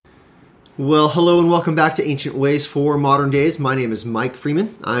Well, hello and welcome back to Ancient Ways for Modern Days. My name is Mike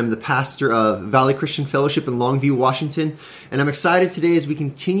Freeman. I'm the pastor of Valley Christian Fellowship in Longview, Washington, and I'm excited today as we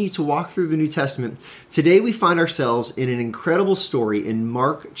continue to walk through the New Testament. Today we find ourselves in an incredible story in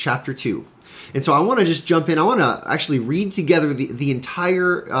Mark chapter 2. And so I want to just jump in. I want to actually read together the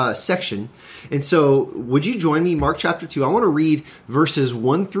entire section. And so would you join me, Mark chapter 2? I want to read verses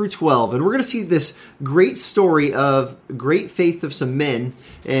 1 through 12. And we're going to see this great story of great faith of some men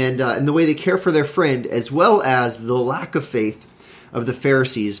and the way they care for their friend, as well as the lack of faith of the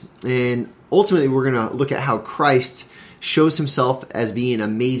Pharisees. And ultimately, we're going to look at how Christ shows himself as being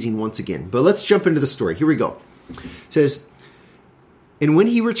amazing once again. But let's jump into the story. Here we go. It says, "And when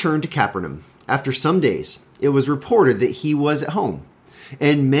he returned to Capernaum, after some days, it was reported that he was at home,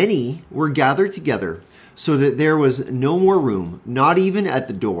 and many were gathered together, so that there was no more room, not even at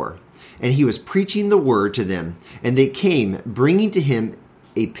the door. And he was preaching the word to them, and they came, bringing to him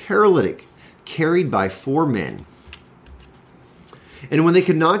a paralytic carried by 4 men. And when they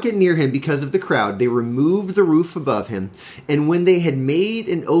could not get near him because of the crowd, they removed the roof above him. And when they had made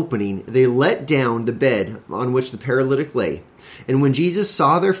an opening, they let down the bed on which the paralytic lay. And when Jesus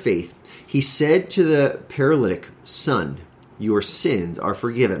saw their faith, he said to the paralytic, 'Son, your sins are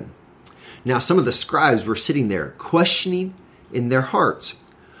forgiven.' Now some of the scribes were sitting there, questioning in their hearts,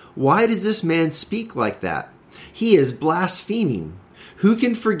 'Why does this man speak like that? He is blaspheming. Who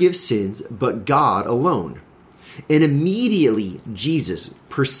can forgive sins but God alone?' And immediately Jesus,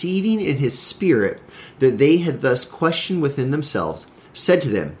 perceiving in his spirit that they had thus questioned within themselves, said to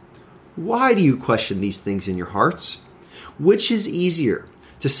them, 'Why do you question these things in your hearts? Which is easier,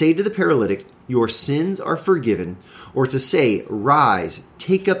 to say to the paralytic, your sins are forgiven, or to say, rise,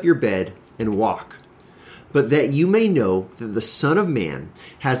 take up your bed, and walk? But that you may know that the Son of Man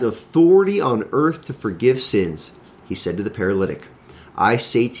has authority on earth to forgive sins,' he said to the paralytic, 'I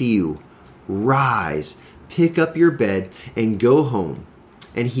say to you, rise, pick up your bed, and go home.'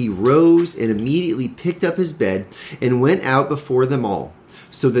 And he rose and immediately picked up his bed and went out before them all,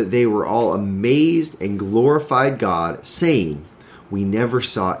 so that they were all amazed and glorified God, saying, 'We never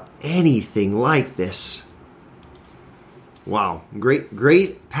saw anything like this.'" Wow.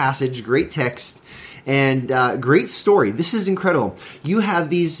 Great passage, great text, and great story. This is incredible. You have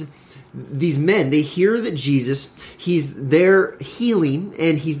these men, they hear that Jesus, he's there healing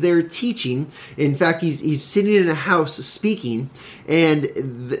and he's there teaching. In fact, he's sitting in a house speaking, and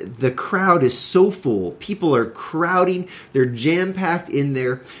the crowd is so full. People are crowding. They're jam-packed in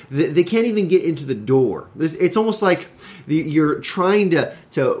there. They can't even get into the door. It's almost like you're trying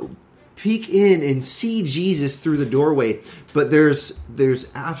to peek in and see Jesus through the doorway, but there's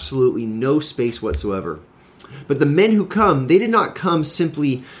absolutely no space whatsoever. But the men who come, they did not come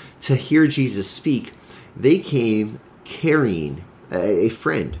simply to hear Jesus speak. They came carrying a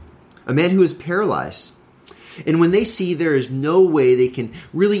friend, a man who is paralyzed. And when they see there is no way they can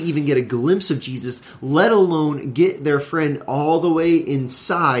really even get a glimpse of Jesus, let alone get their friend all the way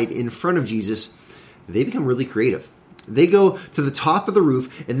inside in front of Jesus, they become really creative. They go to the top of the roof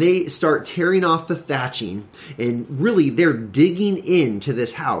and they start tearing off the thatching, and really they're digging into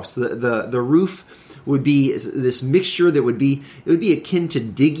this house. The roof would be this mixture that would be akin to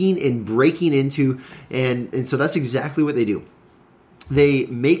digging and breaking into, and so that's exactly what they do. They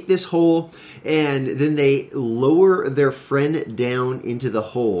make this hole, and then they lower their friend down into the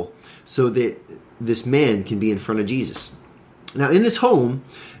hole so that this man can be in front of Jesus. Now, in this home,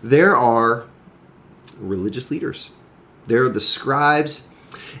 there are religious leaders. There are the scribes,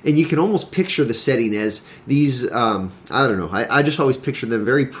 and you can almost picture the setting as these, I don't know, I just always picture them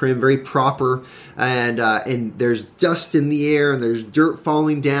very prim, very proper, and there's dust in the air, and there's dirt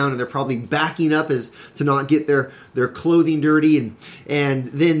falling down, and they're probably backing up as to not get their clothing dirty, and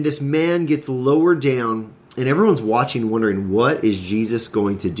then this man gets lowered down, and everyone's watching, wondering, what is Jesus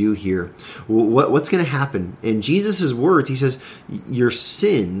going to do here? What's going to happen? And Jesus' words, he says, your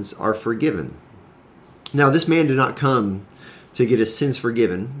sins are forgiven. Now, this man did not come to get his sins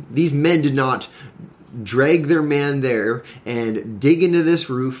forgiven. These men did not drag their man there and dig into this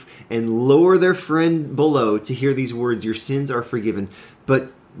roof and lower their friend below to hear these words, your sins are forgiven.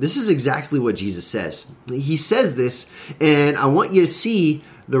 But this is exactly what Jesus says. He says this, and I want you to see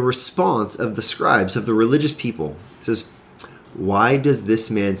the response of the scribes, of the religious people. He says, why does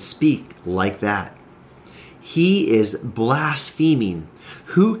this man speak like that? He is blaspheming.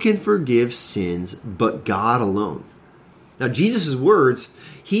 Who can forgive sins but God alone? Now, Jesus' words,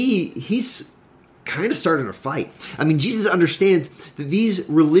 he's kind of started a fight. I mean, Jesus understands that these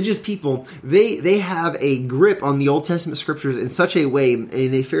religious people, they have a grip on the Old Testament scriptures in such a way,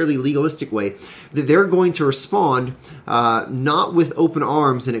 in a fairly legalistic way, that they're going to respond not with open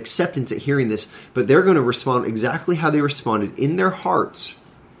arms and acceptance at hearing this, but they're going to respond exactly how they responded in their hearts.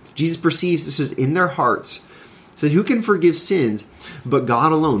 Jesus perceives this is in their hearts. So who can forgive sins but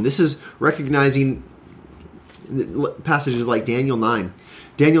God alone? This is recognizing passages like Daniel 9.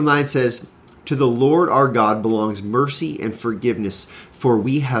 Daniel 9 says, "To the Lord our God belongs mercy and forgiveness, for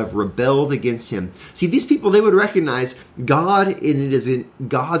we have rebelled against him." See, these people, they would recognize God, and it is in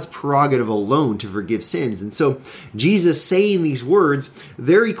God's prerogative alone to forgive sins. And so Jesus saying these words,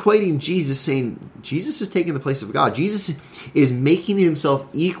 they're equating Jesus saying, Jesus is taking the place of God. Jesus is making himself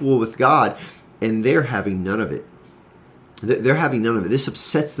equal with God, and they're having none of it. They're having none of it. This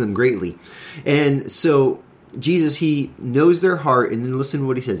upsets them greatly. And so Jesus, he knows their heart, and then listen to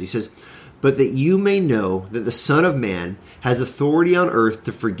what he says. He says, "But that you may know that the Son of Man has authority on earth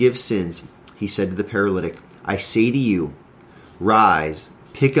to forgive sins," he said to the paralytic, "I say to you, rise,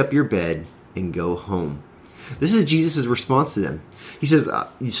 pick up your bed, and go home." This is Jesus' response to them. He says,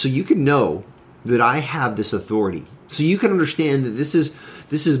 so you can know that I have this authority. So you can understand that this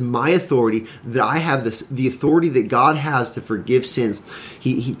is my authority, that I have the authority that God has to forgive sins.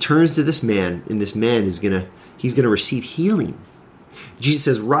 He turns to this man, and this man he's gonna receive healing. Jesus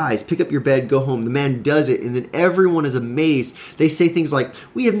says, "Rise, pick up your bed, go home." The man does it, and then everyone is amazed. They say things like,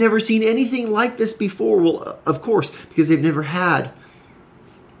 "We have never seen anything like this before." Well, of course, because they've never had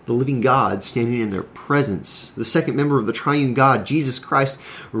the living God standing in their presence, the second member of the triune God, Jesus Christ,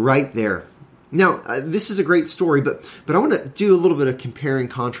 right there. Now, this is a great story, but I want to do a little bit of compare and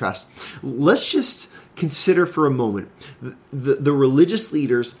contrast. Let's just consider for a moment the religious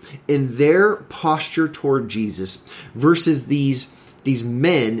leaders and their posture toward Jesus versus these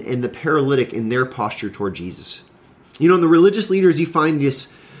men and the paralytic in their posture toward Jesus. You know, in the religious leaders, you find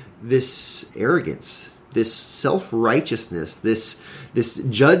this arrogance, this self-righteousness, this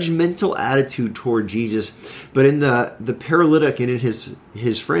judgmental attitude toward Jesus. But in the paralytic and in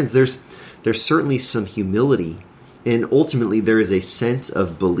his friends, there's certainly some humility, and ultimately there is a sense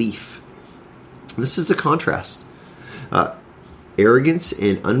of belief. This is a contrast. Arrogance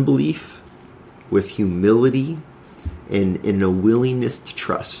and unbelief with humility and a willingness to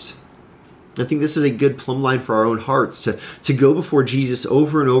trust. I think this is a good plumb line for our own hearts to go before Jesus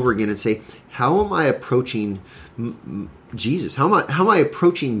over and over again and say, how am I approaching Jesus? How am I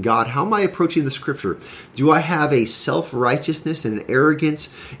approaching God? How am I approaching the Scripture? Do I have a self-righteousness and an arrogance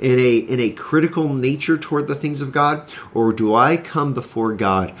and a critical nature toward the things of God? Or do I come before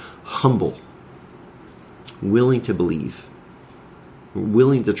God humble, willing to believe,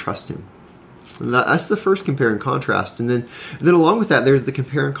 willing to trust Him? And that's the first compare and contrast. And then along with that, there's the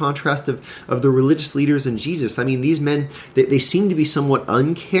compare and contrast of the religious leaders and Jesus. I mean, these men, they seem to be somewhat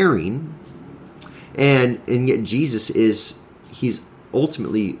uncaring, and yet Jesus he's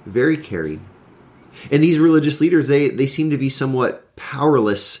ultimately very caring. And these religious leaders, they seem to be somewhat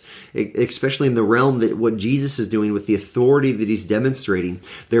powerless, especially in the realm that what Jesus is doing with the authority that he's demonstrating.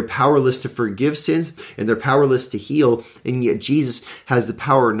 They're powerless to forgive sins, and they're powerless to heal, and yet Jesus has the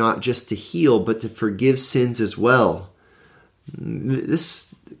power not just to heal, but to forgive sins as well.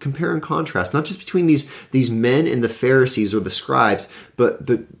 This compare and contrast, not just between these men and the Pharisees or the scribes, but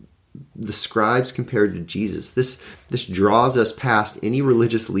the scribes compared to Jesus. This draws us past any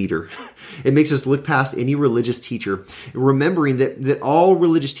religious leader. It makes us look past any religious teacher, remembering that all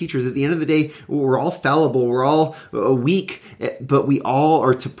religious teachers, at the end of the day, we're all fallible, we're all weak, but we all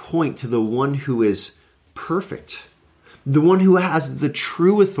are to point to the one who is perfect, the one who has the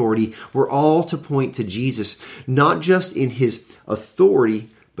true authority. We're all to point to Jesus, not just in his authority,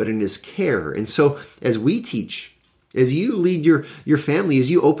 but in his care. And so as we teach, as you lead your family, as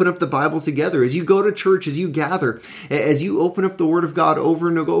you open up the Bible together, as you go to church, as you gather, as you open up the Word of God over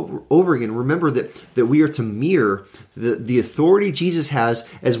and over again, remember that we are to mirror the authority Jesus has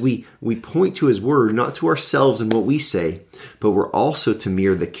as we point to His Word, not to ourselves and what we say, but we're also to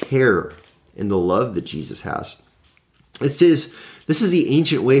mirror the care and the love that Jesus has. This is the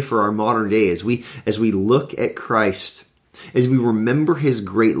ancient way for our modern day as we look at Christ, as we remember His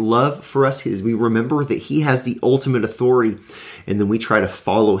great love for us, as we remember that He has the ultimate authority, and then we try to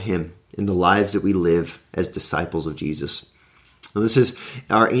follow Him in the lives that we live as disciples of Jesus. And this is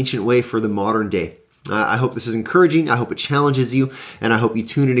our ancient way for the modern day. I hope this is encouraging. I hope it challenges you, and I hope you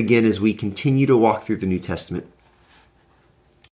tune in again as we continue to walk through the New Testament.